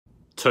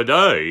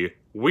Today,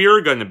 we're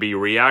gonna be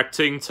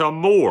reacting to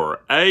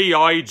more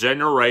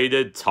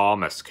AI-generated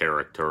Thomas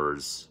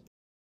characters.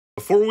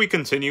 Before we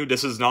continue,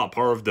 this is not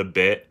part of the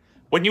bit.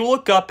 When you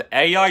look up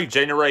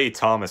AI-generated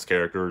Thomas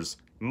characters,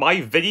 my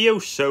video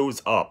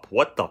shows up.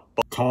 What the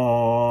fuck?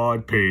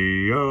 Todd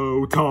P.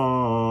 Oh,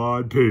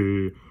 Todd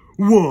P.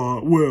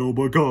 What will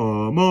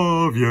become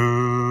of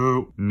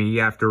you? Me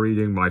after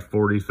eating my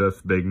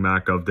 45th Big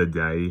Mac of the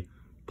day,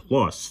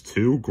 plus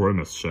 2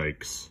 Grimace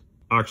Shakes.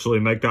 Actually,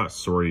 make that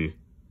 3.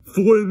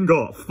 Flynn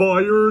got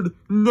fired?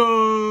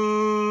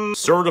 No!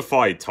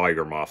 Certified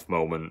Tiger Moth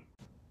moment.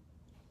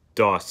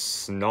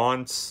 Das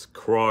Nonce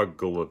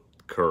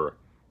Kroglucker.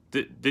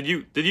 Did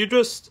you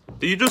just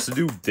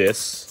do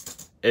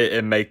this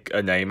and make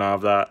a name out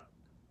of that?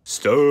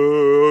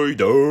 Stay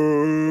day.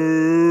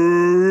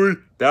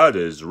 That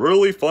is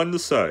really fun to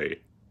say.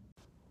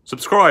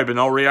 Subscribe and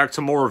I'll react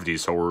to more of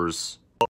these horrors.